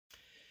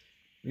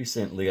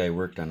Recently, I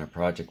worked on a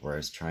project where I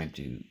was trying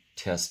to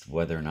test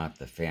whether or not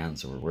the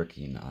fans were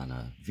working on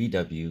a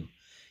VW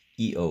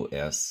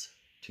EOS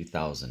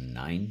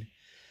 2009,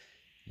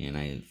 and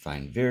I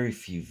find very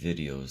few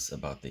videos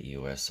about the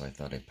EOS, so I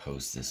thought I'd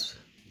post this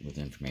with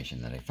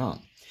information that I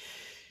found.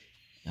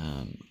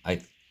 I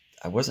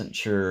wasn't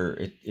sure,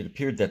 it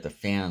appeared that the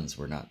fans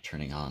were not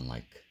turning on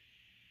like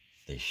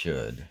they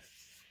should.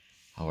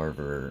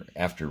 However,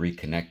 after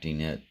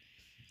reconnecting it,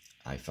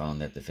 I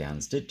found that the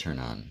fans did turn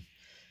on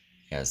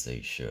as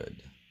they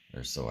should,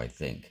 or so I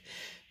think.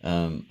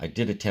 I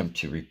did attempt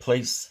to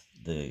replace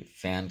the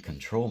fan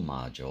control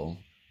module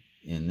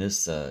in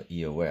this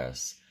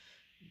EOS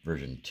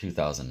version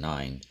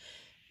 2009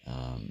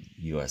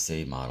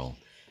 USA model.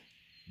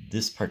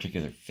 This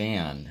particular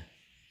fan,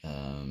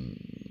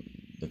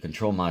 the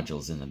control module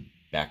is in the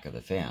back of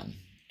the fan,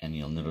 and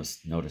you'll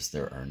notice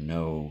there are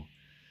no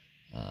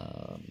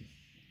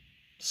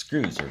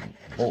screws or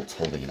bolts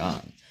holding it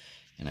on.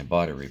 And I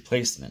bought a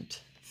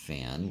replacement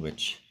fan,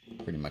 which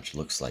pretty much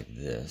looks like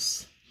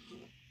this.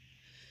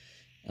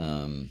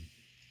 And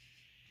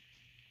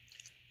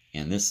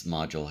this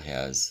module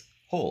has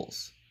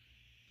holes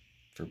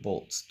for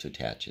bolts to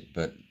attach it,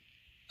 but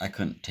I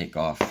couldn't take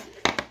off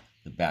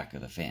the back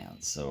of the fan,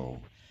 so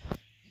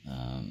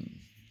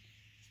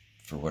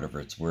for whatever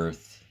it's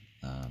worth,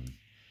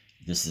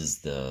 this is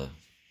the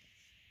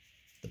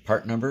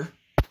part number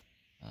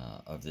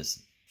of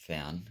this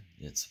fan.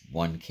 It's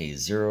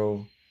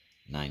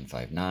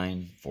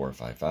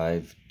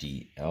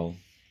 1K0959-455DL.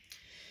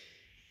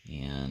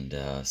 And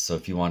so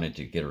if you wanted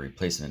to get a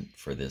replacement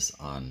for this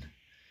on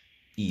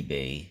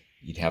eBay,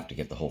 you'd have to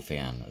get the whole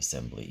fan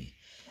assembly.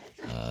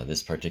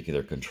 This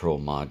particular control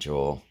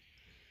module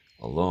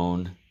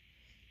alone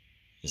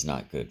is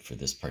not good for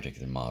this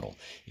particular model.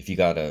 If you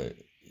got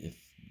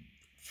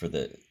for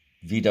the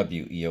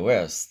VW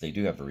EOS, they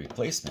do have a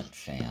replacement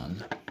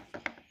fan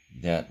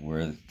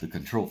where the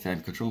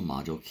fan control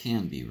module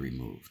can be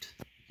removed.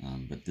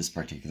 But this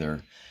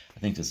particular, I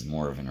think this is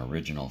more of an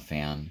original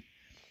fan,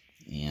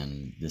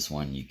 and this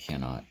one you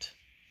cannot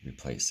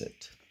replace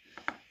it.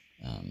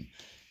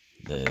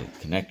 The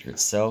connector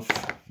itself,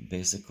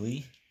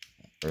 basically,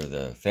 or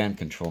the fan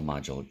control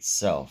module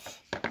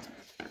itself,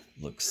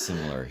 looks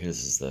similar.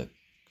 This is the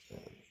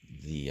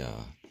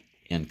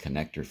end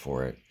connector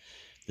for it.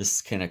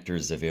 This connector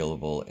is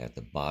available at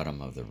the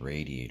bottom of the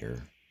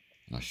radiator,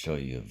 and I'll show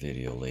you a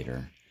video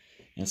later.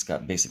 And it's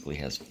basically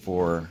has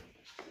four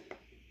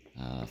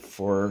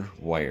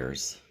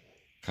wires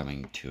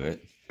coming to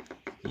it.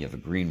 You have a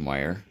green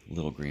wire,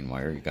 little green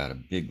wire. You got a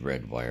big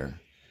red wire,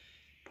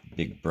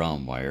 big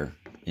brown wire.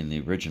 In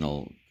the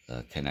original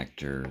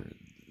connector,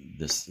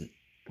 this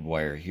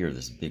wire here,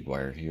 this big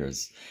wire here, I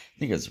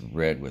think it's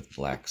red with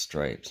black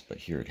stripes, but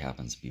here it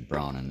happens to be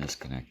brown in this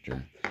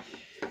connector.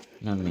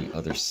 And on the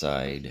other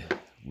side,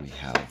 we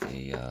have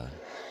a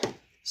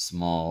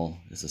small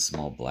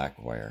black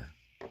wire.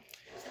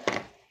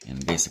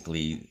 And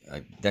basically,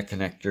 that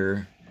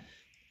connector,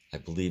 I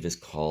believe, is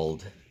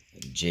called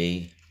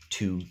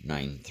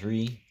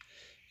J293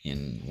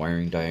 in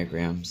wiring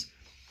diagrams.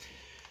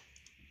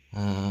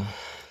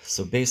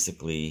 So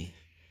basically,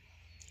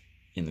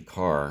 in the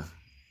car,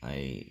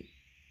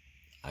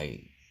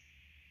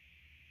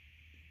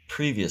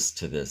 previous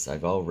to this,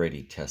 I've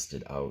already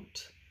tested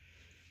out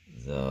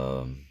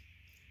the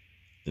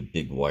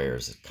big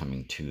wires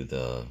coming to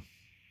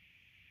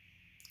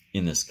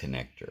in this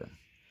connector.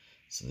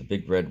 So the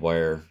big red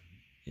wire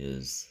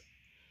is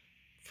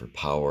for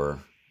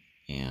power,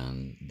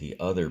 and the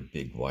other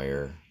big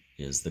wire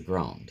is the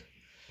ground.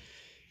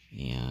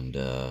 And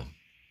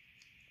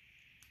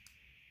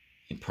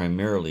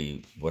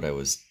primarily what I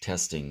was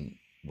testing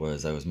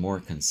was I was more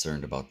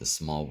concerned about the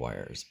small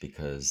wires,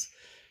 because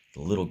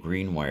the little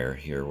green wire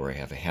here where I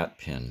have a hat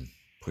pin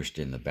pushed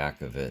in the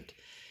back of it,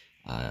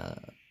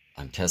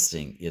 I'm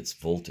testing its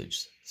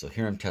voltage. So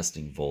here I'm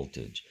testing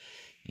voltage,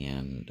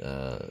 and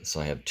so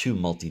I have two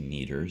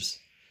multimeters,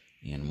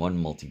 and one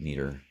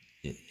multimeter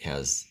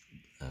is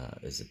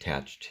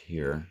attached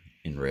here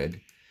in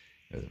red,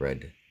 or the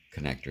red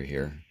connector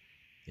here.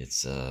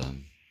 It's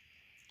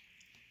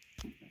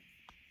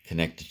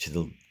connected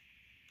to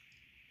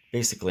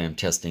basically I'm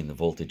testing the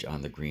voltage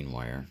on the green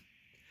wire.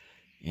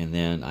 And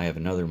then I have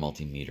another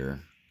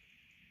multimeter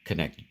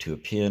connected to a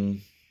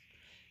pin,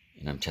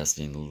 and I'm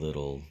testing the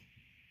little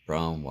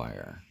brown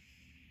wire,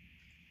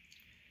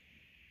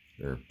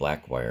 or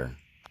black wire.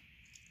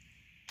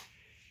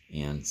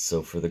 And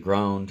so for the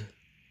ground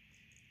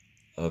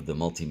of the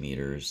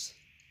multimeters,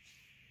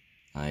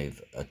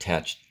 I've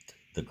attached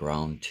the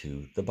ground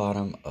to the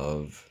bottom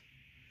of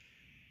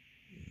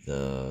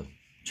the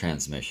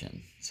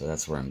transmission. So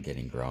that's where I'm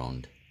getting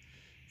ground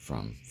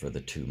from for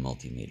the two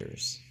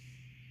multimeters.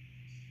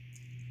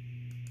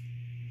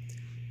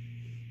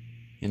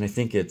 And I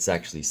think it's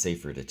actually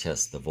safer to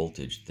test the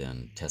voltage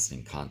than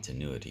testing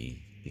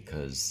continuity,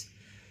 because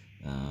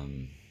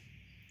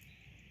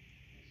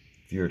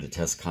if you were to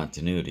test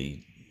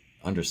continuity,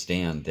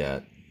 understand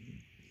that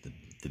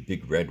the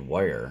big red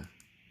wire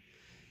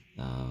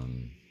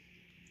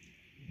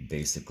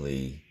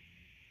basically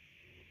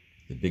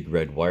the big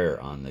red wire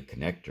on the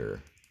connector,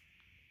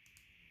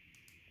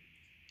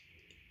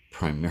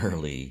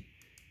 primarily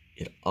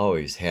it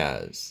always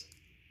has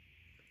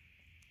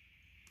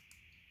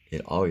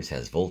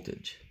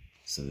voltage.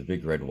 So the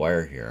big red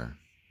wire here,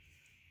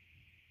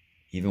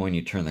 even when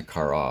you turn the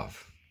car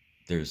off,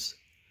 there's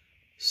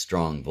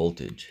strong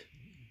voltage.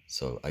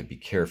 So I'd be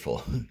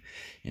careful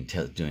in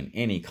doing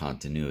any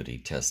continuity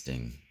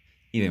testing,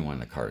 even when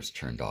the car is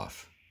turned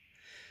off.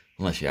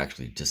 Unless you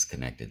actually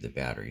disconnected the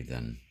battery,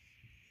 then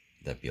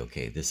that'd be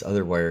okay. This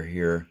other wire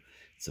here,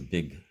 it's a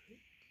big,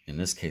 in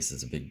this case,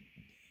 it's a big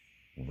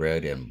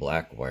red and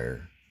black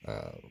wire,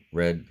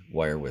 red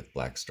wire with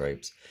black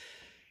stripes.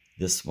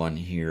 This one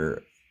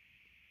here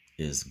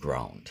is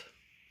ground.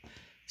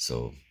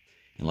 So,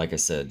 and like I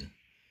said,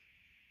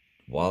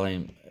 while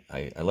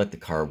I let the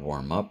car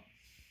warm up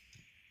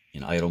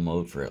in idle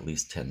mode for at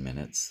least 10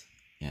 minutes,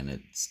 and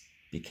it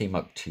became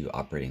up to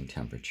operating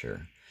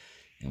temperature.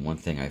 And one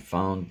thing I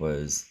found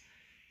was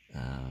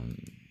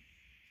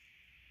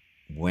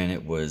when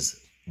it was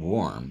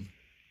warm,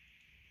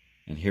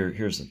 and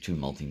here's the two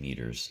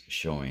multimeters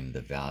showing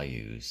the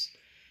values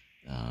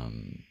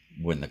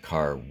when the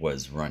car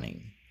was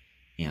running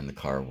and the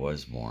car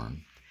was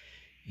warm.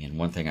 And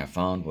one thing I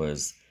found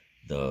was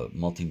the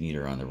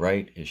multimeter on the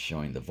right is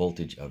showing the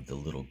voltage of the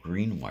little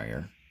green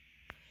wire,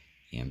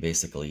 and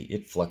basically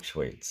it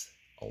fluctuates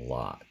a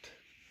lot,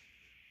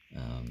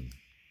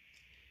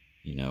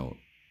 you know,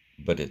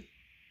 but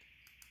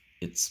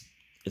its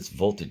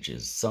voltage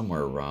is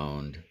somewhere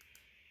around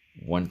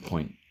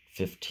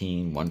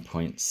 1.15,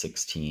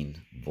 1.16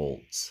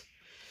 volts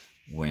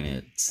when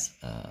it's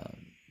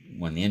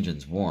when the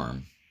engine's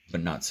warm,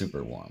 but not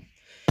super warm.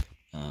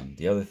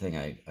 The other thing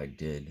I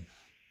did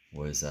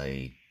was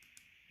I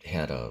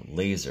had a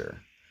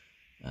laser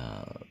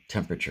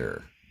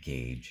temperature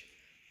gauge,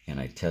 and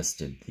I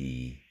tested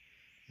the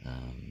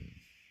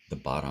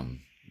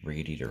bottom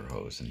radiator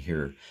hose. And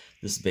here,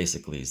 this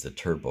basically is the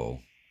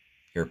turbo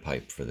air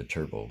pipe for the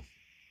turbo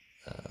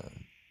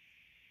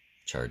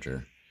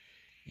charger.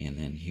 And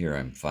then here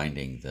I'm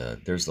finding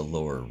there's the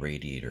lower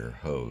radiator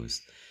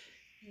hose,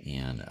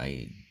 and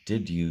I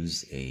did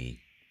use a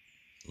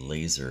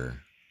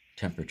laser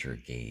temperature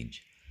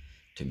gauge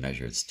to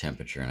measure its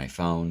temperature, and I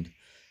found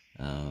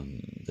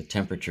the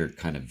temperature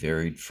kind of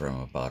varied from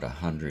about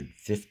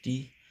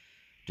 150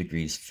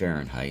 degrees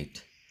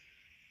Fahrenheit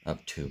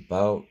up to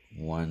about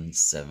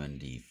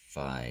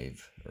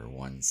 175 or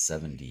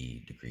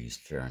 170 degrees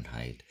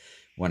Fahrenheit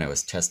when I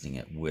was testing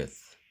it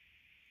with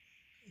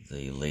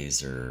the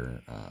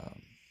laser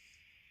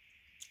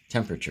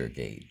temperature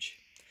gauge.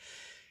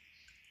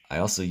 I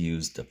also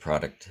used a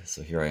product,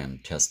 so here I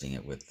am testing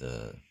it with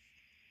the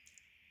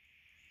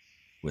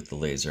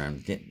laser. I'm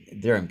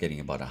getting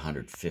about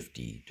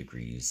 150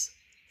 degrees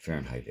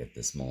Fahrenheit at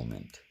this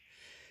moment.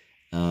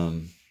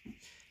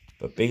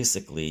 But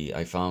basically,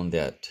 I found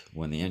that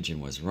when the engine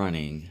was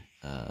running,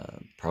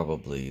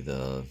 probably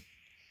the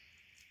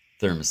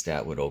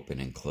thermostat would open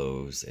and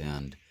close,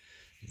 and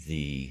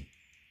the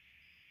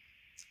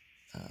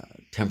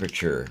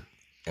temperature,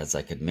 as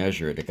I could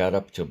measure it, it got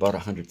up to about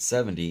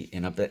 170,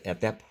 and at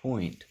that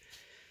point,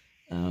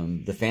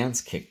 the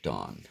fans kicked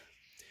on.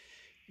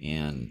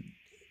 And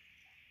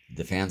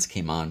the fans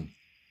came on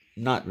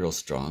not real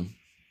strong,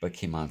 but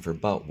came on for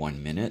about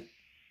 1 minute,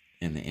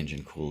 and the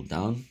engine cooled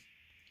down.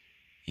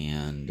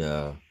 And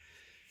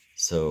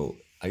so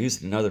I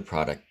used another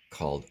product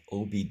called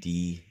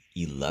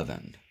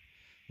OBD11,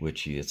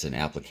 which it's an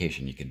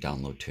application you can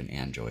download to an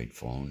Android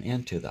phone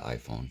and to the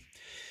iPhone.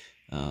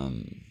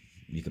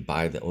 You could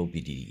buy the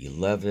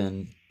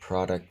OBD11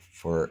 product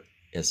for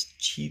as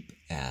cheap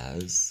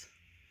as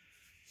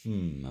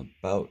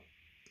about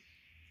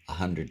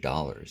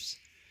 $100.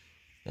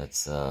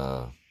 That's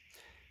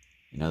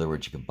in other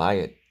words, you can buy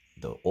it.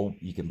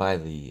 You can buy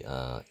the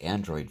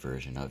Android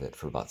version of it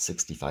for about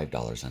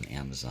 $65 on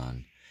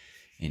Amazon,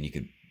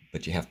 and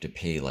but you have to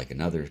pay like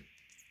another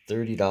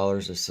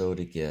 $30 or so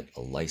to get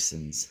a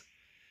license,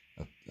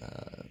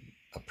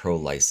 a pro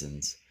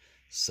license.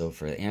 So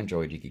for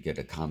Android, you could get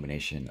a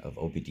combination of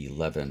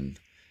OBD11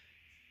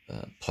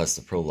 plus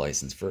the pro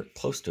license for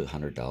close to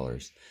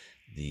 $100.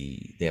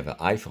 They have an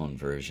iPhone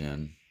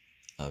version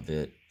of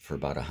it for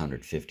about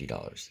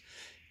 $150.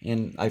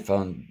 And I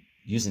found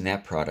using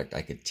that product,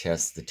 I could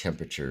test the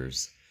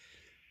temperatures.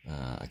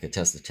 I could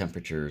test the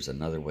temperatures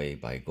another way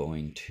by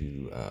going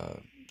to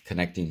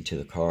connecting to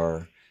the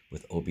car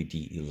with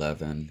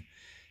OBD11,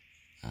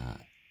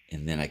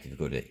 and then I could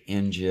go to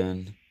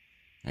engine.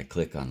 I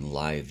click on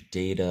live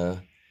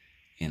data,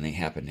 and they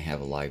happen to have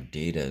a live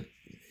data.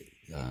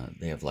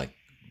 They have, like,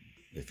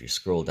 if you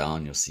scroll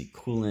down, you'll see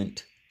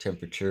coolant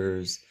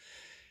temperatures,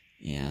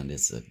 and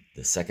it's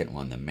the second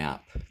one, the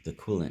map, the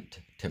coolant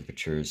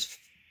temperatures,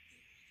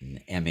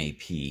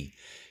 MAP,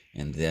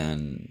 and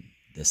then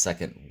the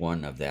second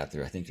one of that,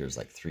 I think there's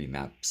like 3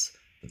 maps,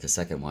 but the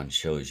second one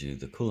shows you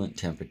the coolant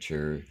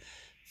temperature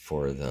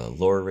for the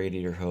lower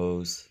radiator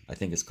hose. I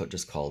think it's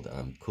just called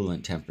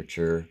coolant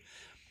temperature,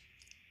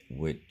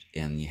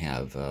 and you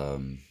have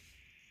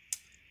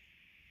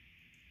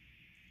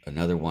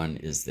another one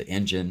is the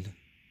engine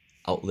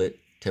outlet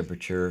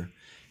temperature,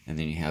 and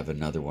then you have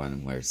another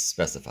one where it's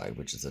specified,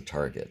 which is a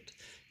target.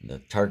 And the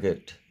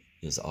target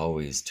is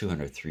always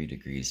 203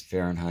 degrees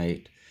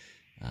Fahrenheit.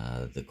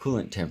 The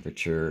coolant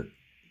temperature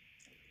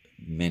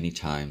many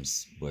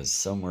times was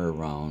somewhere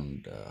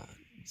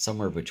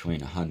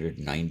between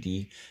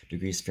 190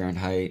 degrees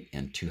Fahrenheit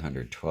and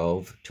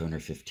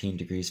 215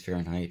 degrees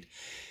Fahrenheit.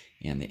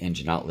 And the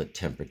engine outlet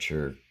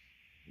temperature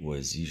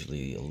was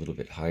usually a little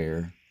bit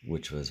higher,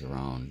 which was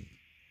around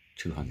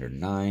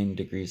 209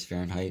 degrees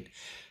Fahrenheit,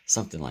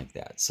 something like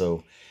that.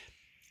 So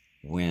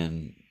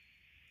when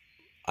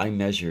I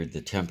measured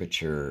the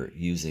temperature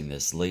using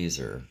this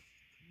laser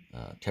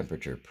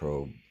temperature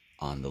probe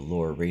on the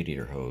lower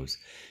radiator hose,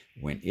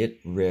 when it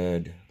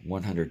read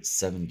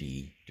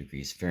 170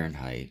 degrees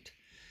Fahrenheit,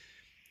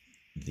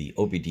 the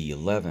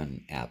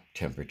OBD11 app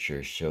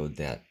temperature showed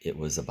that it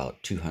was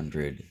about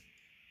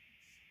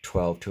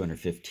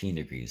 215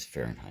 degrees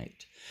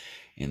Fahrenheit.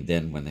 And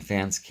then when the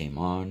fans came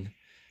on,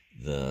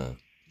 in the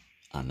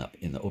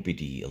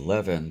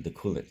OBD11, the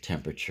coolant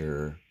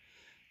temperature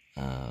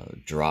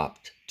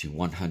dropped to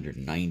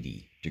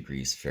 190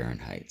 degrees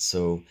Fahrenheit.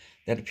 So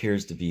that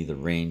appears to be the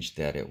range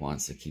that it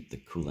wants to keep the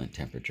coolant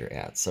temperature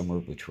at, somewhere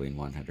between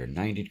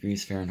 190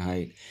 degrees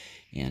Fahrenheit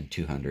and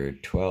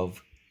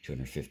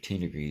 215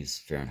 degrees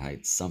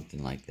Fahrenheit,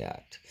 something like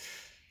that.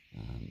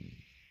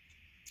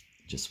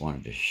 Just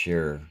wanted to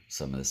share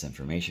some of this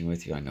information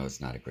with you. I know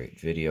it's not a great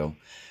video,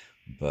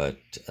 but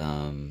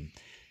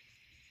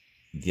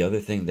the other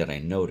thing that I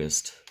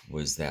noticed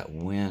was that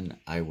when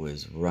I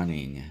was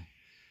running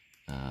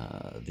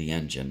the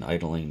engine,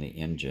 idling the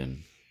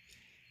engine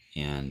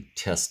and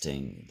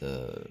testing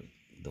the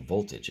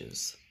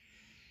voltages,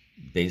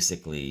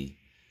 basically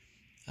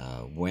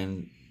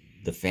when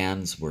the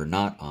fans were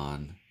not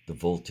on, the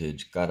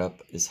voltage got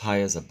up as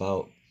high as it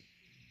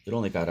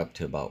only got up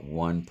to about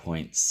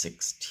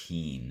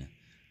 1.169,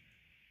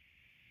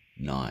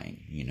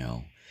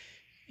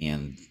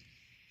 and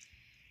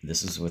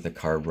this is with a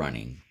car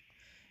running.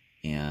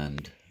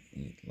 And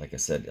like I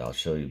said, I'll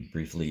show you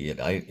briefly.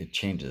 It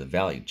changes, the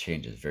value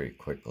changes very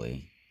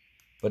quickly,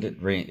 but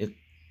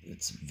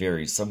it's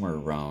varies somewhere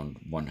around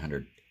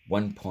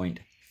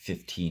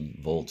 1.15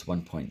 volts,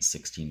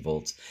 1.16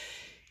 volts.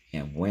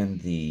 And when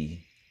the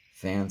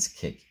fans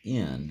kick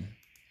in,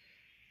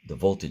 the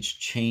voltage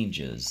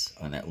changes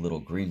on that little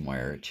green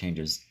wire. It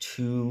changes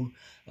to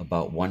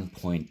about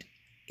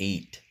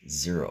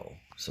 1.80,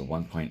 so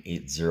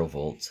 1.80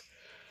 volts.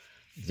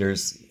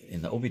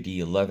 In the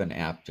OBD11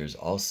 app, there's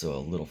also a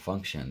little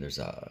function. There's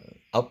a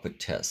output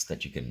test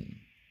that you can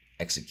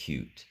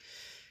execute,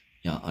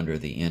 under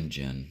the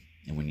engine.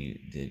 And when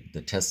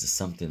the test is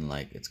something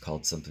like, it's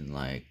called something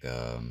like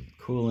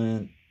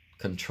coolant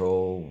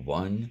control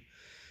 1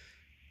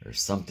 or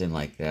something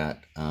like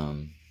that.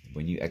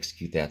 When you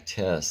execute that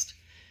test,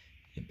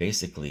 it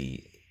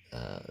basically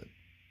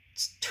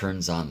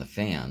turns on the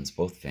fans,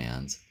 both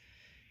fans,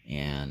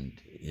 and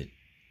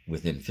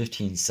within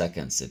 15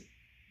 seconds,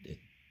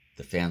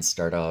 the fans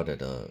start out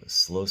at a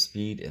slow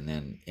speed and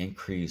then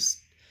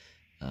increase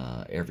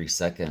every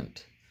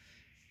second,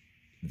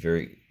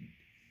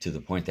 to the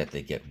point that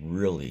they get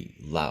really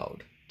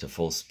loud to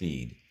full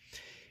speed.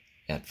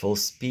 At full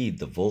speed,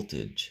 the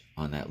voltage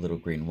on that little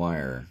green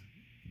wire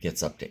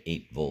gets up to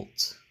 8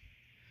 volts.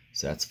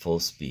 So that's full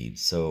speed.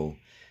 So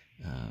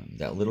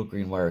that little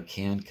green wire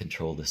can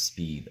control the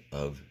speed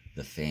of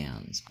the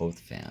fans, both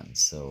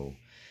fans. So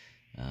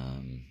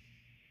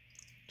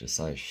just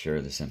thought I'd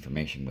share this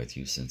information with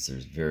you, since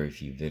there's very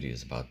few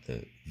videos about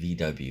the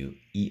VW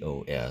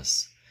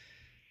EOS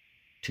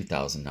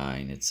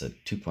 2009. It's a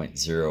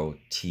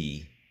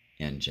 2.0T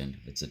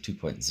engine. It's a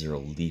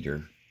 2.0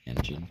 liter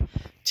engine,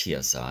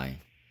 TSI.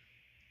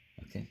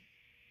 Okay.